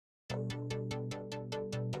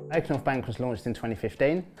OakNorth Bank was launched in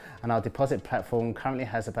 2015 and our deposit platform currently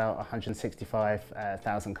has about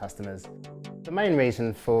 165,000 customers. The main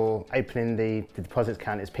reason for opening the deposit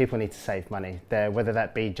account is people need to save money there, whether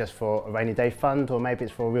that be just for a rainy day fund or maybe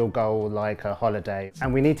it's for a real goal like a holiday.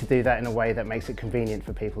 And we need to do that in a way that makes it convenient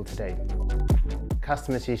for people to do.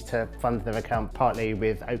 Customers used to fund their account partly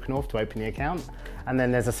with OakNorth to open the account, and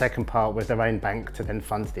then there's a second part with their own bank to then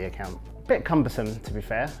fund the account. A bit cumbersome, to be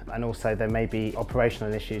fair, and also there may be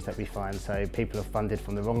operational issues that we find, so people have funded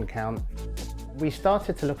from the wrong account. We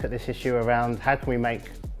started to look at this issue around how can we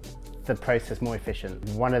make the process more efficient.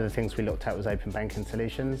 One of the things we looked at was open banking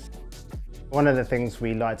solutions. One of the things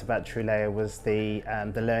we liked about TrueLayer was the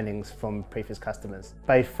learnings from previous customers,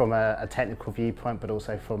 both from a technical viewpoint but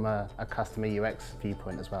also from a customer UX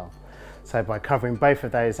viewpoint as well. So by covering both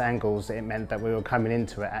of those angles, it meant that we were coming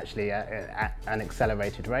into it actually at an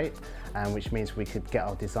accelerated rate, which means we could get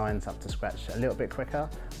our designs up to scratch a little bit quicker,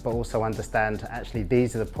 but also understand actually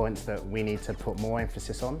these are the points that we need to put more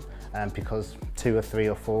emphasis on, because 2 or 3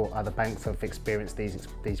 or 4 other banks have experienced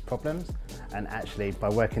these problems. And actually by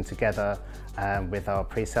working together with our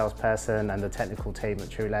pre-sales person and the technical team at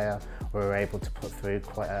TrueLayer, we were able to put through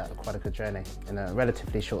quite a good journey in a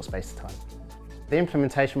relatively short space of time. The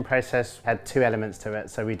implementation process had 2 elements to it.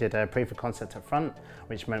 So we did a proof of concept up front,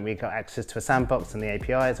 which meant we got access to a sandbox and the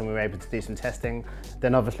APIs, and we were able to do some testing.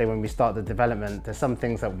 Then obviously when we start the development, there's some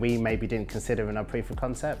things that we maybe didn't consider in our proof of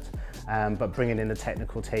concept, but bringing in the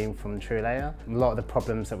technical team from TrueLayer, a lot of the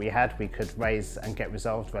problems that we had, we could raise and get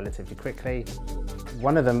resolved relatively quickly.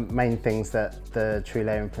 One of the main things that the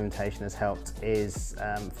TrueLayer implementation has helped is,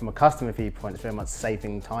 from a customer viewpoint, it's very much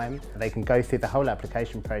saving time. They can go through the whole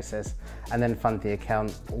application process and then fund the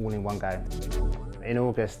account all in one go. In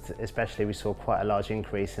August especially, we saw quite a large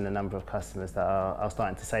increase in the number of customers that are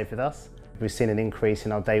starting to save with us. We've seen an increase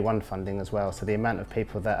in our day one funding as well, so the amount of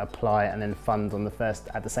people that apply and then fund on the first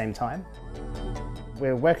at the same time.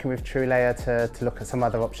 We're working with TrueLayer to look at some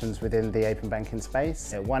other options within the open banking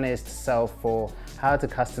space. One is to solve for how do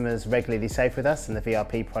customers regularly save with us, and the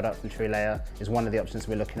VRP product from TrueLayer is one of the options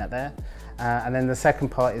we're looking at there. And then the second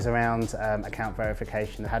part is around account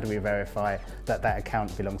verification. How do we verify that that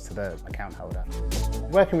account belongs to the account holder?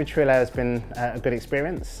 Working with TrueLayer has been a good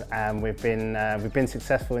experience, and we've been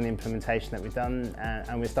successful in the implementation that we've done,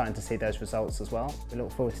 and we're starting to see those results as well. We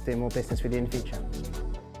look forward to doing more business with you in the future.